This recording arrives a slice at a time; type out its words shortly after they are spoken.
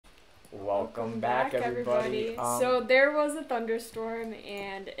Welcome back, everybody. So there was a thunderstorm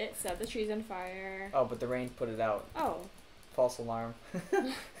and it set the trees on fire. Oh, but the rain put it out. Oh. False alarm.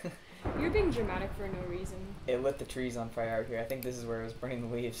 You're being dramatic for no reason. It lit the trees on fire out here. I think this is where it was burning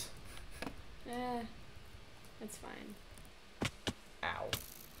the leaves. It's fine. Ow.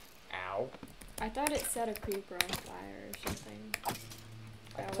 Ow. I thought it set a creeper on fire or something.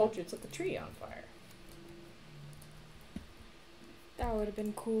 I told you it set the tree on fire. That would have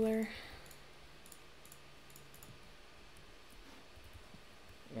been cooler.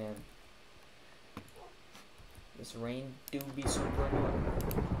 Man. This rain do be super annoying.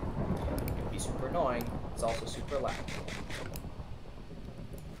 It be super annoying. It's also super loud.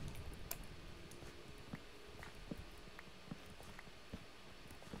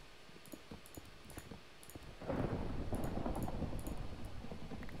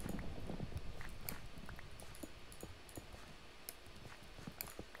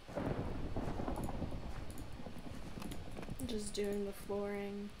 Just doing the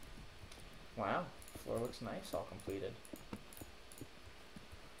flooring. Wow, floor looks nice, all completed.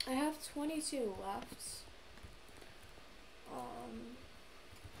 I have 22 left.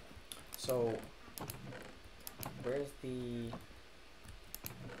 So, where's the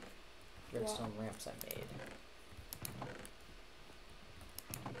redstone lamps I made?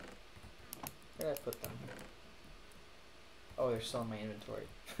 Where did I put them? Oh, they're still in my inventory.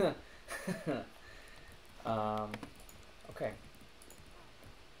 Okay.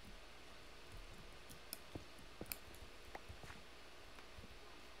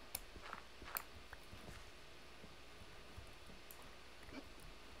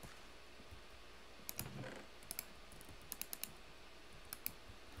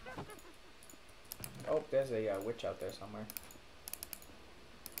 Oh, there's a witch out there somewhere.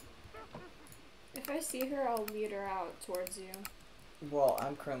 If I see her, I'll lead her out towards you. Well,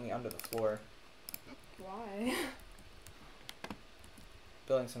 I'm currently under the floor. Why?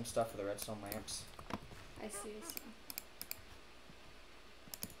 Building some stuff for the redstone lamps. I see.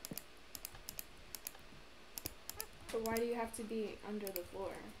 But why do you have to be under the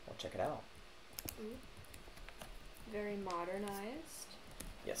floor? Well, check it out. Ooh. Very modernized.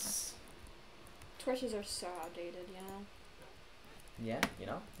 Yes. Torches are so outdated, you know? Yeah, you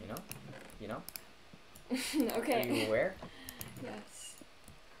know. Okay. Are you aware? Yes.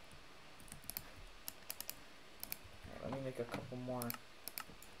 Alright, let me make a couple more.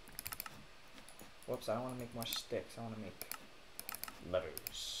 Whoops, I don't want to make more sticks. I want to make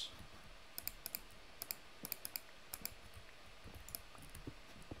levers.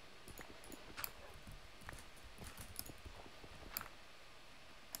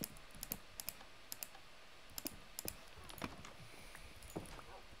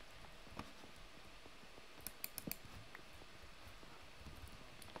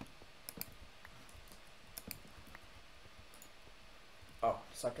 Oh,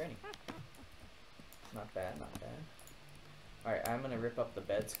 stop raining. Not bad, not bad. Alright, I'm gonna rip up the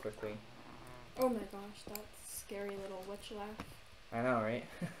beds quickly. Oh my gosh, that scary little witch laugh. I know, right?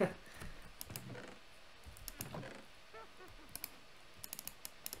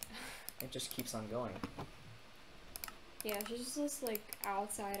 It just keeps on going. Yeah, she's just like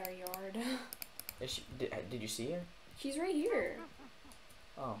outside our yard. Is she, did you see her? She's right here.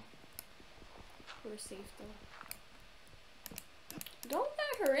 Oh. We're safe though. Don't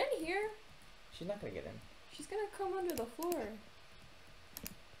let her in here. She's not gonna get in. She's gonna come under the floor.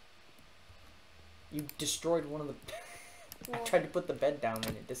 You destroyed one of the... I tried to put the bed down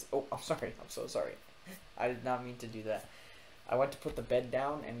and it just... Oh, I'm sorry. I'm so sorry. I did not mean to do that. I went to put the bed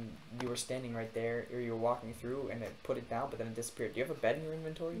down and you were standing right there, or you were walking through and it put it down, but then it disappeared. Do you have a bed in your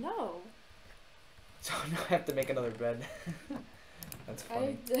inventory? No. So now I have to make another bed. That's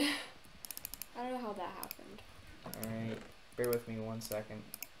funny. I don't know how that happened. Alright. Bear with me 1 second.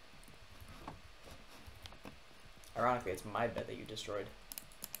 Ironically, it's my bed that you destroyed.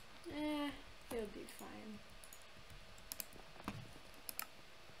 It'll be fine.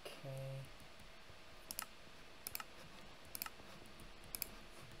 Okay.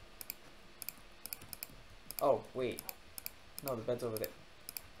 Oh, wait. No, the bed's over there.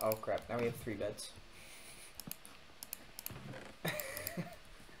 Oh, crap. Now we have 3 beds.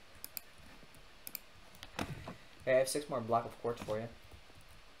 Hey, I have 6 more block of quartz for you.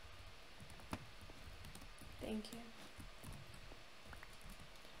 Thank you.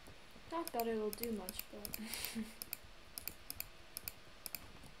 Not that it'll do much, but...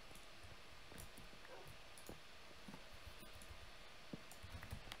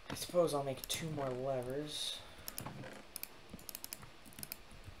 I suppose I'll make 2 more levers.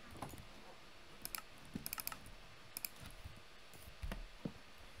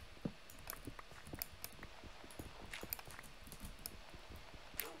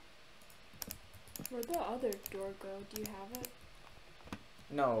 the other door go? Do you have it?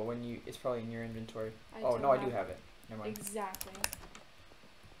 No, when you, it's probably in your inventory. I Oh, don't no, I do have it. Never mind. Exactly.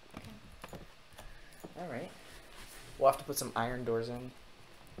 Alright. We'll have to put some iron doors in.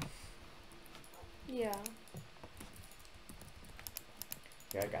 Yeah.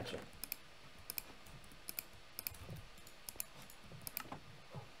 Yeah, I gotcha.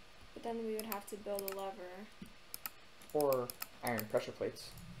 But then we would have to build a lever. Or iron pressure plates.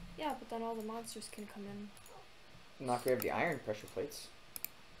 Yeah, but then all the monsters can come in. Not if we have the iron pressure plates.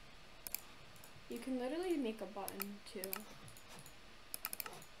 You can literally make a button too.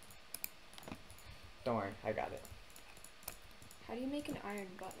 Don't worry, I got it. How do you make an iron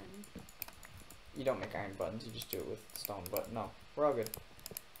button? You don't make iron buttons, you just do it with stone, but no, we're all good.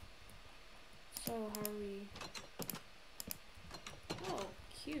 So how are we? Oh,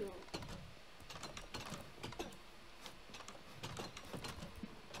 cute.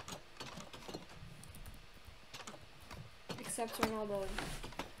 Except when all the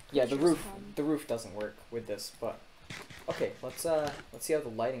Yeah, the creatures the roof doesn't work with this, but okay, let's see how the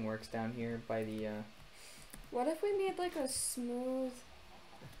lighting works down here by the What if we made like a smooth?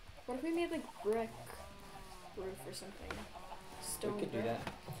 What if we made like brick roof or something? Stone we could brick? do that.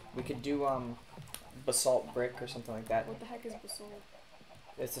 We could do basalt brick or something like that. What the heck is basalt?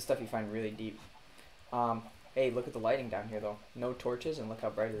 It's the stuff you find really deep. Hey, look at the lighting down here though. No torches and look how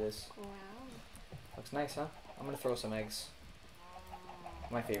bright it is. Wow. Looks nice, huh? I'm gonna throw some eggs.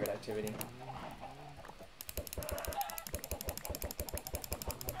 My favorite activity.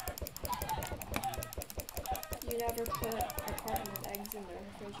 You never put a carton of eggs in the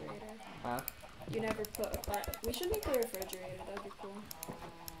refrigerator. Huh? You never put a carton. We should make a refrigerator. That'd be cool.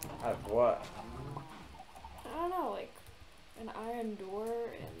 Out of what? I don't know, like an iron door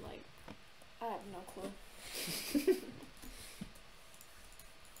and like I have no clue.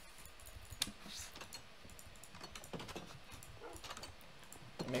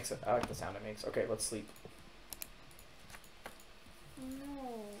 It makes it. I like the sound it makes. Okay, let's sleep.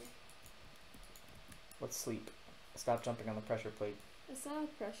 No, Let's sleep. Stop jumping on the pressure plate. it's not a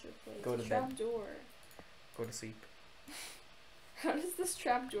pressure plate. Go It's to a bed. trap door. Go to sleep. How does this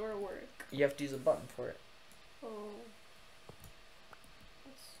trap door work? You have to use a button for it. Oh.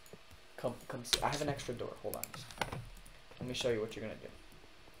 Come. I have an extra door. Hold on. Let me show you what you're gonna do.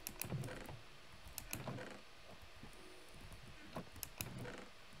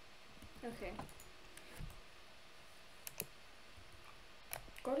 Okay.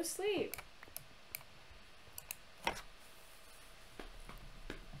 Go to sleep.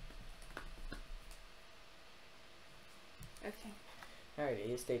 Okay. Alright,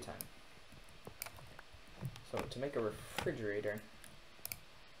 it's daytime. So to make a refrigerator,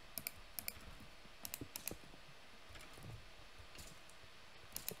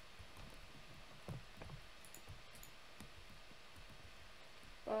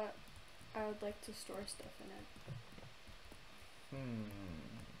 But I would like to store stuff in it.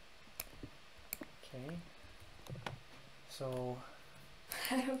 Okay. So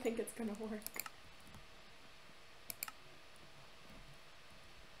I don't think it's gonna work.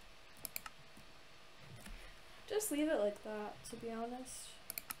 Just leave it like that, to be honest.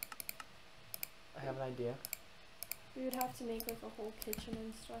 I have an idea. We would have to make like a whole kitchen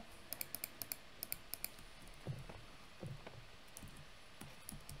and stuff.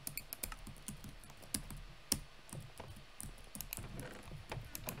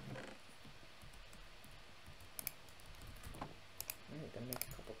 Alright, then make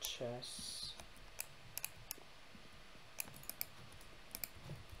a couple chests.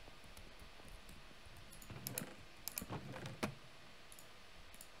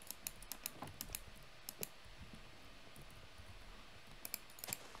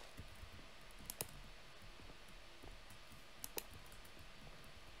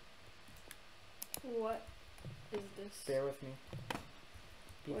 What is this? Bear with me.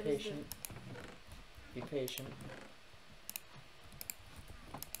 Be What is patient. Be patient.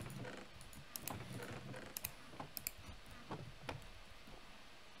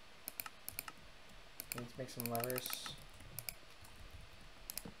 Need to make some levers.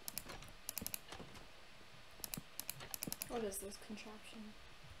 What is this contraption?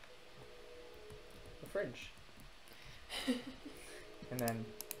 The fridge. And then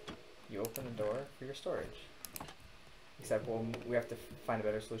you open the door for your storage. Except we have to find a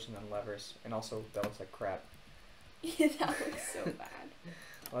better solution than levers. And also, that looks like crap. Yeah, that looks so bad.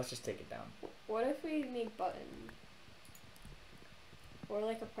 Let's just take it down. What if we make button? Or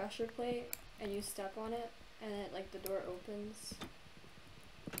like a pressure plate and you step on it and it like the door opens?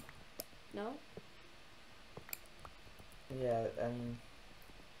 No? Yeah, I mean,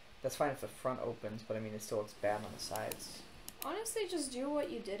 That's fine if the front opens, but I mean, it still looks bad on the sides. Honestly, just do what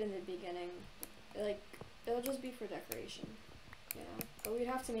you did in the beginning. Like, it'll just be for decoration, you know? But we'd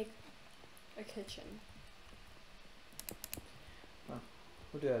have to make a kitchen. Huh.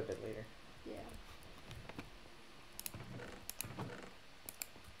 We'll do that a bit later. Yeah.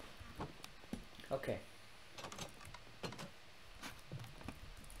 Okay.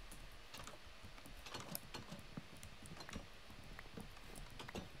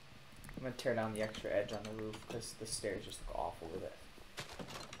 I'm gonna tear down the extra edge on the roof because the stairs just look awful with it.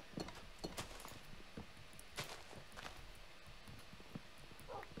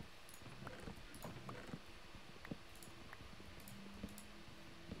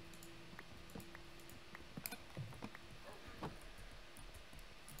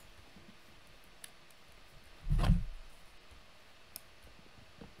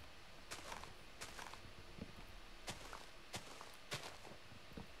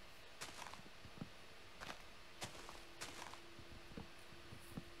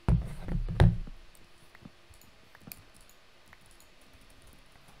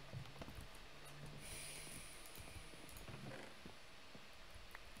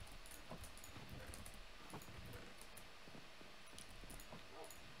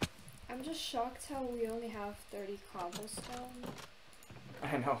 I'm just shocked how we only have 30 cobblestone.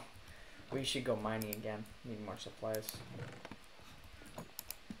 I know. We should go mining again. Need more supplies.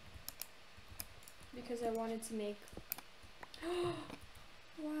 Because I wanted to make...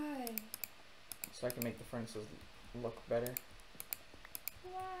 Why? So I can make the furnaces look better.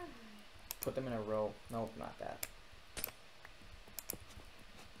 Why? Put them in a row. Nope, not that.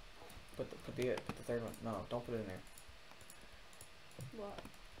 Put the third one. No, don't put it in there. What?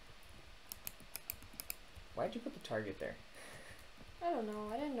 Why'd you put the target there? I don't know.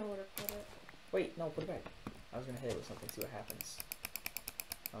 I didn't know where to put it. Wait, no, put it back. I was gonna hit it with something, see what happens.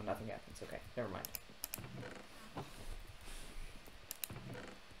 Oh, nothing happens. Okay, never mind.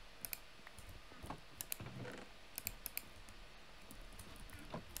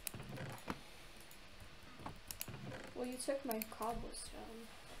 Well, you took my cobblestone.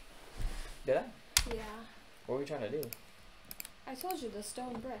 Did I? Yeah. What were we trying to do? I told you, the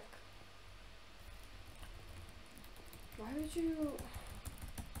stone brick. Why would you...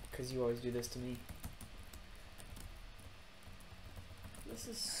 Because you always do this to me. This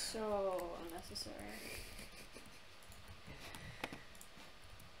is so unnecessary.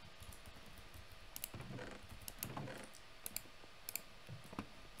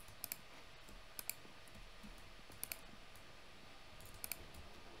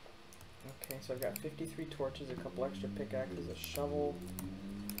 Okay, so I've got 53 torches, a couple extra pickaxes, a shovel,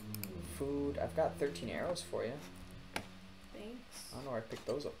 food. I've got 13 arrows for you. Thanks. I don't know where I picked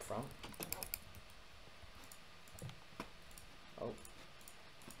those up from. Oh.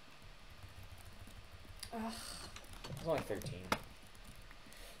 Ugh. It's only 13.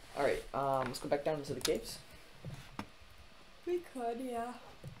 Alright, let's go back down into the caves. We could, yeah.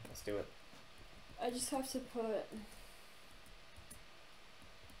 Let's do it. I just have to put...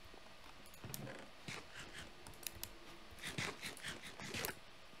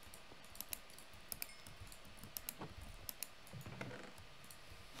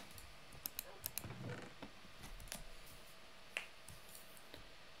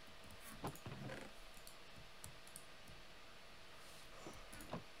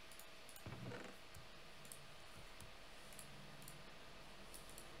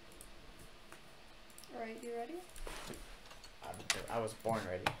 Alright, you ready? I was born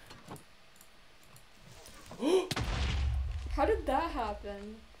ready. How did that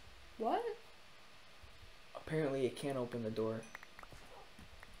happen? What? Apparently it can't open the door.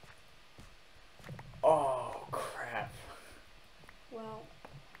 Oh, crap. Well...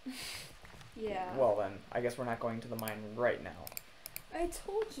 yeah. Well then, I guess we're not going to the mine right now. I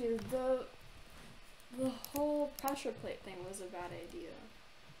told you, the whole pressure plate thing was a bad idea.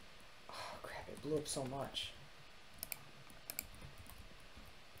 Oh, crap, it blew up so much.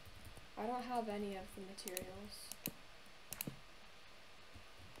 I don't have any of the materials.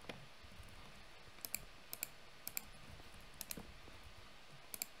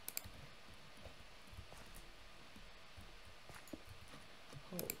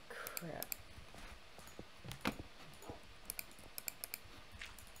 Holy crap.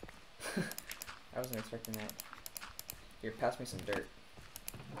 I wasn't expecting that. Here, pass me some dirt.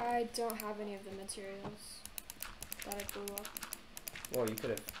 I don't have any of the materials that I blew up. Well, you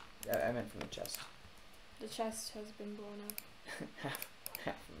could have. I meant from the chest. The chest has been blown up.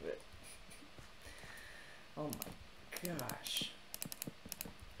 half of it. Oh my gosh.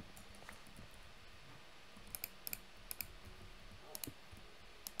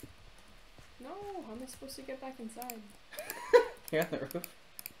 supposed to get back inside? You're on the roof?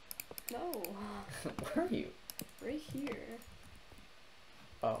 No. Where are you? Right here.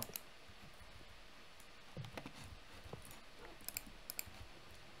 Oh.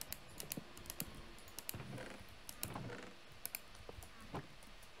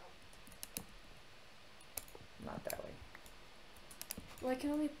 Not that way. Well, I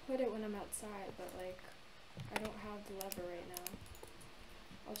can only put it when I'm outside, but like, I don't have the lever right now.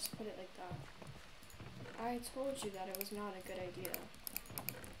 I'll just put it like that. I told you that it was not a good idea.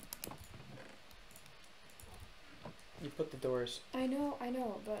 You put the doors. I know,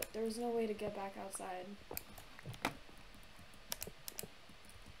 but there was no way to get back outside.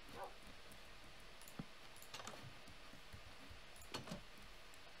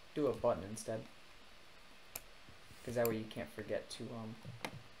 Do a button instead. Because that way you can't forget to,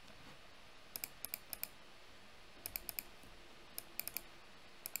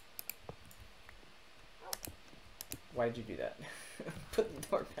 Why did you do that? Put the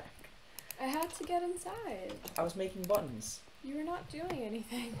door back. I had to get inside. I was making buttons. You were not doing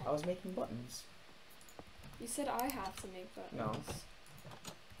anything. I was making buttons. You said I have to make buttons.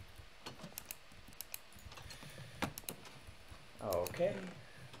 No. Okay.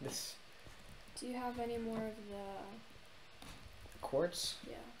 This Do you have any more of the... quartz?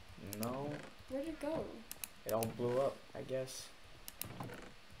 Yeah. No. Where'd it go? It all blew up, I guess.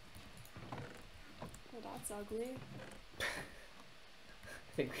 Well, that's ugly. I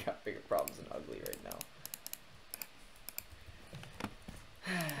think we got bigger problems than ugly right now.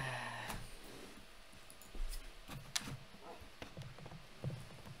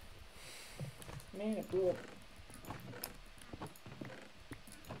 Man, it blew up.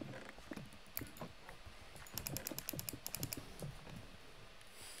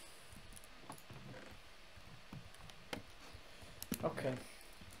 Okay.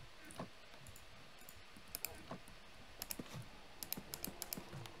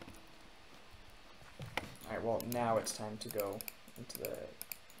 Alright, well, now it's time to go into the...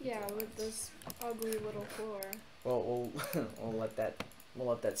 Yeah, with this ugly little floor. Well, we'll let that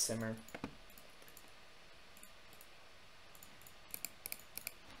simmer.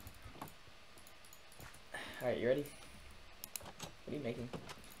 Alright, you ready? What are you making?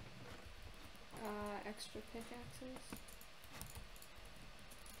 Extra pickaxes.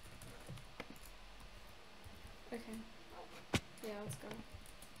 Okay. Yeah, let's go.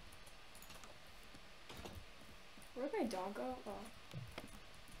 Where'd my dog go? Oh.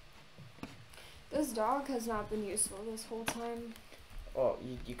 This dog has not been useful this whole time. Well,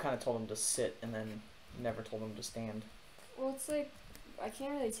 you kind of told him to sit and then never told him to stand. Well, it's like, I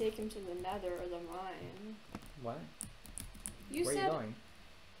can't really take him to the nether or the mine. What? You Where said... are you going?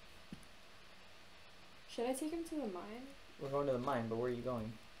 Should I take him to the mine? We're going to the mine, but where are you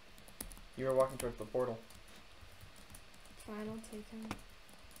going? You were walking towards the portal. Fine, I'll take him.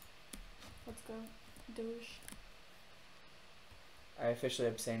 Let's go. Douche. I officially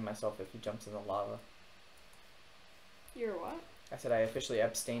abstain myself if he jumps in the lava. You're what? I said I officially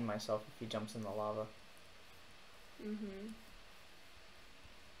abstain myself if he jumps in the lava. Mm-hmm.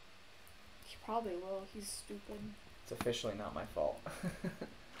 He probably will. He's stupid. It's officially not my fault.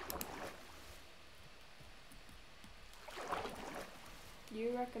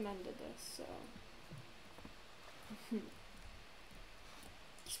 You recommended this, so...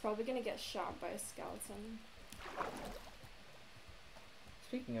 He's probably gonna get shot by a skeleton.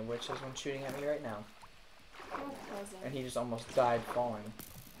 Speaking of which, there's one shooting at me right now. How pleasant. And he just almost died falling.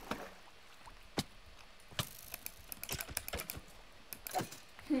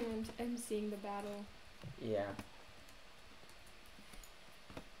 I'm seeing the battle. Yeah.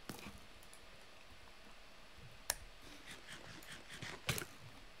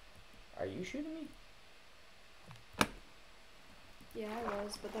 Are you shooting me? Yeah, I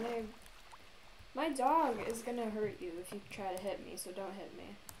was, but then my dog is gonna hurt you if you try to hit me, so don't hit me.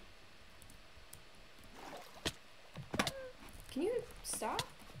 Can you stop?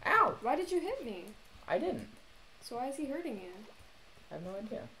 Ow! Why did you hit me? I didn't. So why is he hurting you? I have no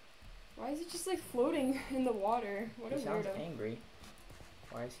idea. Why is he just like floating in the water? What a He sounds weirdo. angry.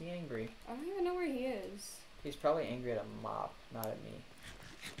 Why is he angry? I don't even know where he is. He's probably angry at a mob, not at me.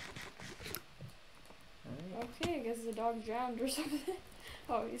 Alright. Okay, I guess the dog drowned or something.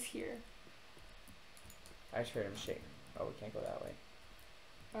 Oh, he's here. I just heard him shake. Oh, we can't go that way.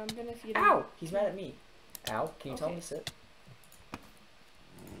 I'm gonna feed him. Ow! He's mad at me. Ow, can you tell him Okay. to sit?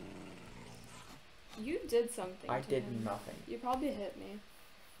 You did something. I to did him. nothing. You probably hit me.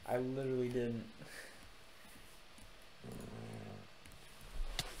 I literally didn't.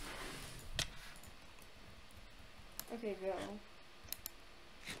 Okay, go.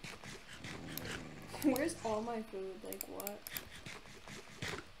 Where's all my food, like what?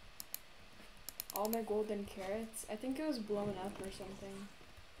 All my golden carrots? I think it was blown up or something.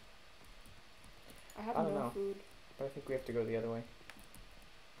 I have I don't no know. food. But I think we have to go the other way.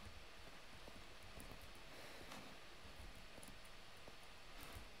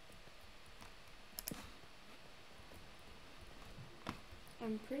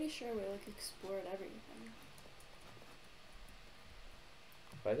 I'm pretty sure we like explored everything.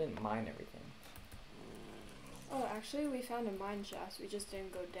 But I didn't mine everything. Oh, actually, we found a mine shaft. We just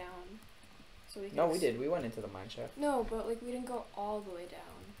didn't go down. So we. No, we did. We went into the mine shaft. No, but like we didn't go all the way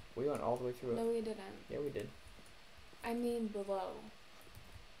down. We went all the way through it. No, we didn't. Yeah, we did. I mean below.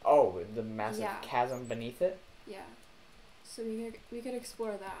 Oh, the massive Yeah. chasm beneath it? Yeah. So we could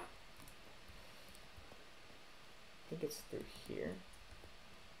explore that. I think it's through here.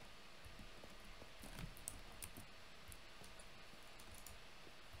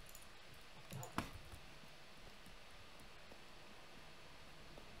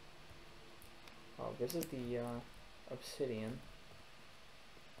 Oh, this is the obsidian.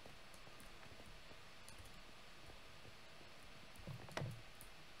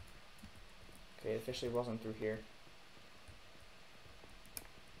 Okay, it officially wasn't through here.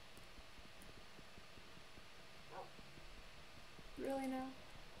 Really now?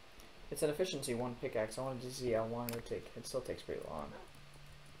 It's an efficiency 1 pickaxe. I wanted to see how long it would take. It still takes pretty long.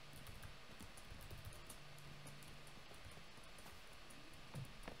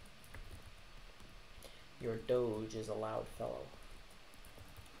 Your doge is a loud fellow.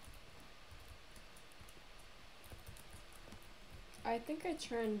 I think I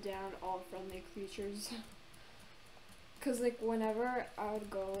turned down all friendly creatures. Cause like whenever I would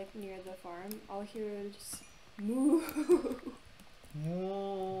go like near the farm, all hear is just moo.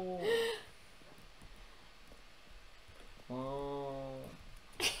 Moo. Oh.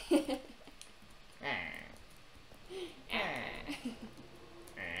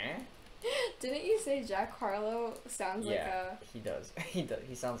 Didn't you say Jack Harlow sounds like a... he does. He does.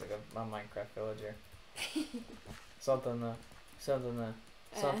 He sounds like a Minecraft villager. Something something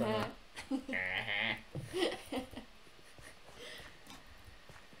Uh-huh.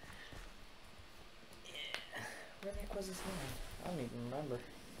 Where the heck was this land? I don't even remember.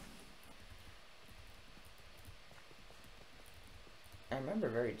 I remember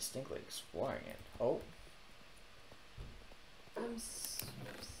very distinctly exploring it. Oh.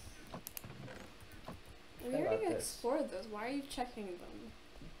 We already explored those. Why are you checking them?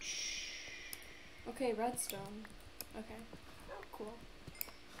 Okay, redstone. Okay. Cool.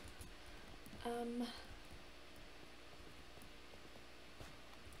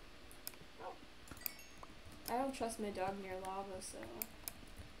 I don't trust my dog near lava, so...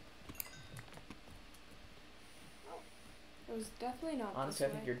 It was definitely not Honestly, I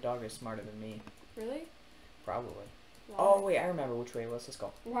this think way. your dog is smarter than me. Really? Probably. Why? Oh, wait, I remember which way it was. Let's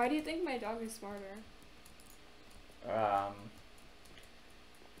go. Why do you think my dog is smarter?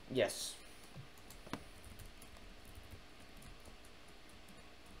 Yes.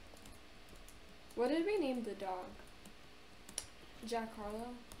 What did we name the dog? Jack Harlow?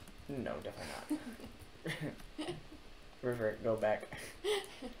 No, definitely not. Revert, go back.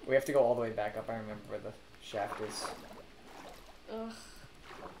 We have to go all the way back up. I remember where the shaft is. Ugh.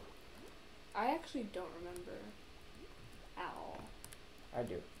 I actually don't remember at all. I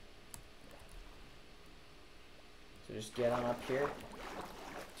do. So just get on up here.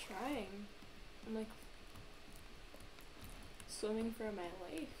 Trying. I'm like swimming for my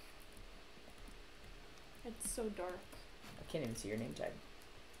life. It's so dark. I can't even see your name tag.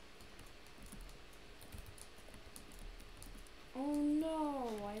 Oh no,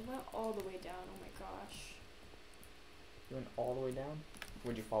 I went all the way down. Oh my gosh. You went all the way down?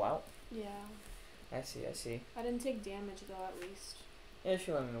 Would you fall out? Yeah. I see, I see. I didn't take damage though, at least. Yeah, if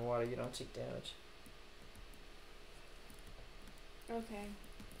you land in the water, you don't take damage. Okay.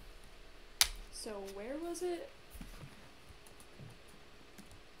 So where was it?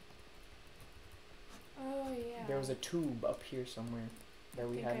 Oh yeah. There was a tube up here somewhere that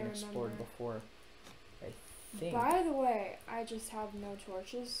we think I hadn't explored remember. before. I think. By the way, I just have no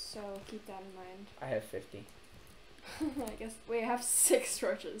torches, so keep that in mind. I have 50. I guess. Wait, I have 6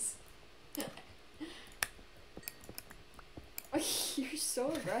 torches. You're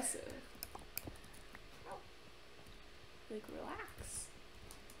so aggressive. Like, relax.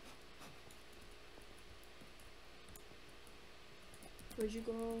 Where'd you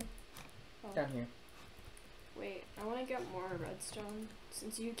go? Oh. Down here. Wait, I want to get more redstone.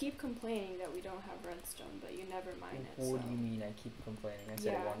 Since you keep complaining that we don't have redstone, but you never mine it. What so. do you mean I keep complaining? I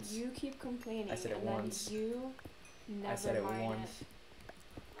said it once. You keep complaining. I said it and once. Then you never I said it mine once. it.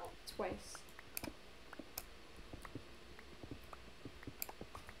 Twice.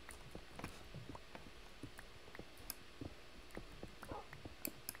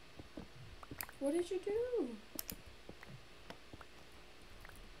 What did you do?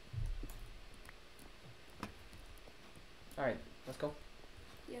 Alright, let's go.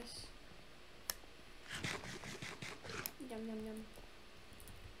 Yes. Yum yum yum.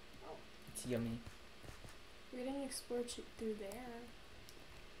 It's yummy. We didn't explore through there.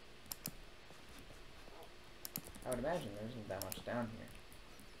 I would imagine there isn't that much down here.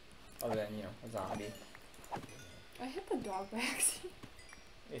 Other than, you know, a zombie. I hit the dog by accident.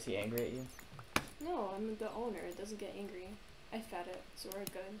 Is he angry at you? No, I'm the owner. It doesn't get angry. I fed it, so we're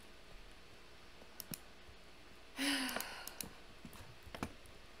good.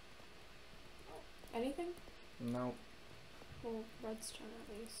 Anything? No. Well, redstone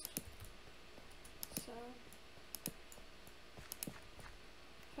at least. So.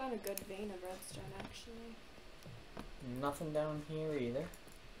 Found a good vein of redstone actually. Nothing down here either.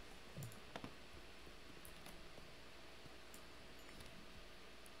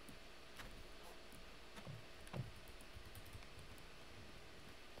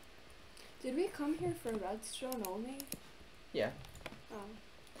 Did we come here for redstone only? Yeah. Oh.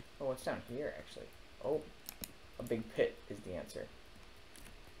 Oh, what's down here actually? Oh, a big pit is the answer.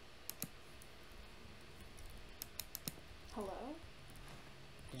 Hello?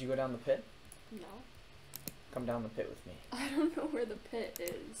 Did you go down the pit? No. Come down the pit with me. I don't know where the pit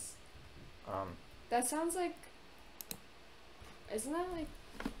is. That sounds like... Isn't that like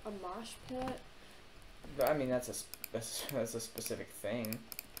a mosh pit? I mean, that's a specific thing.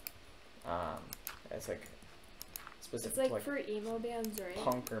 It's like specific It's like, to like for emo bands, right?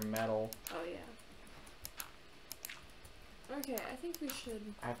 punk or metal. Oh yeah. Okay, I think we should...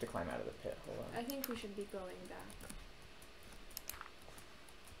 I have to climb out of the pit. Hold on. I think we should be going back.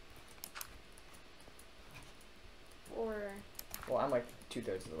 Or... Well, I'm like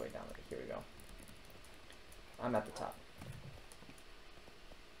 2/3 of the way down. Here we go. I'm at the top.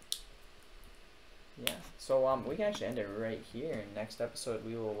 Yeah. So we can actually end it right here. In next episode,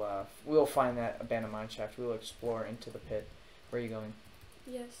 we will find that abandoned mine shaft. We will explore into the pit. Where are you going?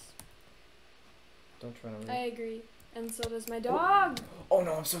 Yes. Don't run away. I agree. And so does my dog! Oh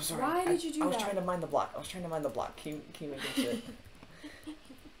no, I'm so sorry. Why did you do that? I was that? trying to mine the block. Can you make it sit?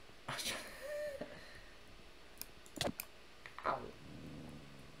 I was trying... Ow.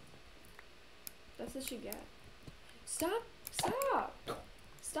 That's what you get. Stop! Stop!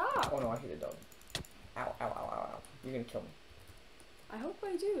 Stop! Oh no, I hit a dog. Ow, ow, ow, ow, ow. You're gonna kill me. I hope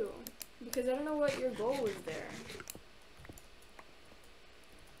I do. Because I don't know what your goal was there.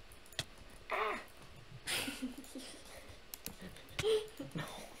 Ah!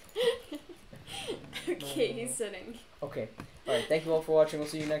 Okay, he's sitting. Okay. Alright, thank you all for watching. We'll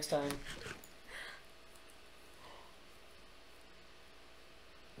see you next time.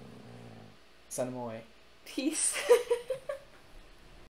 Send them away. Peace.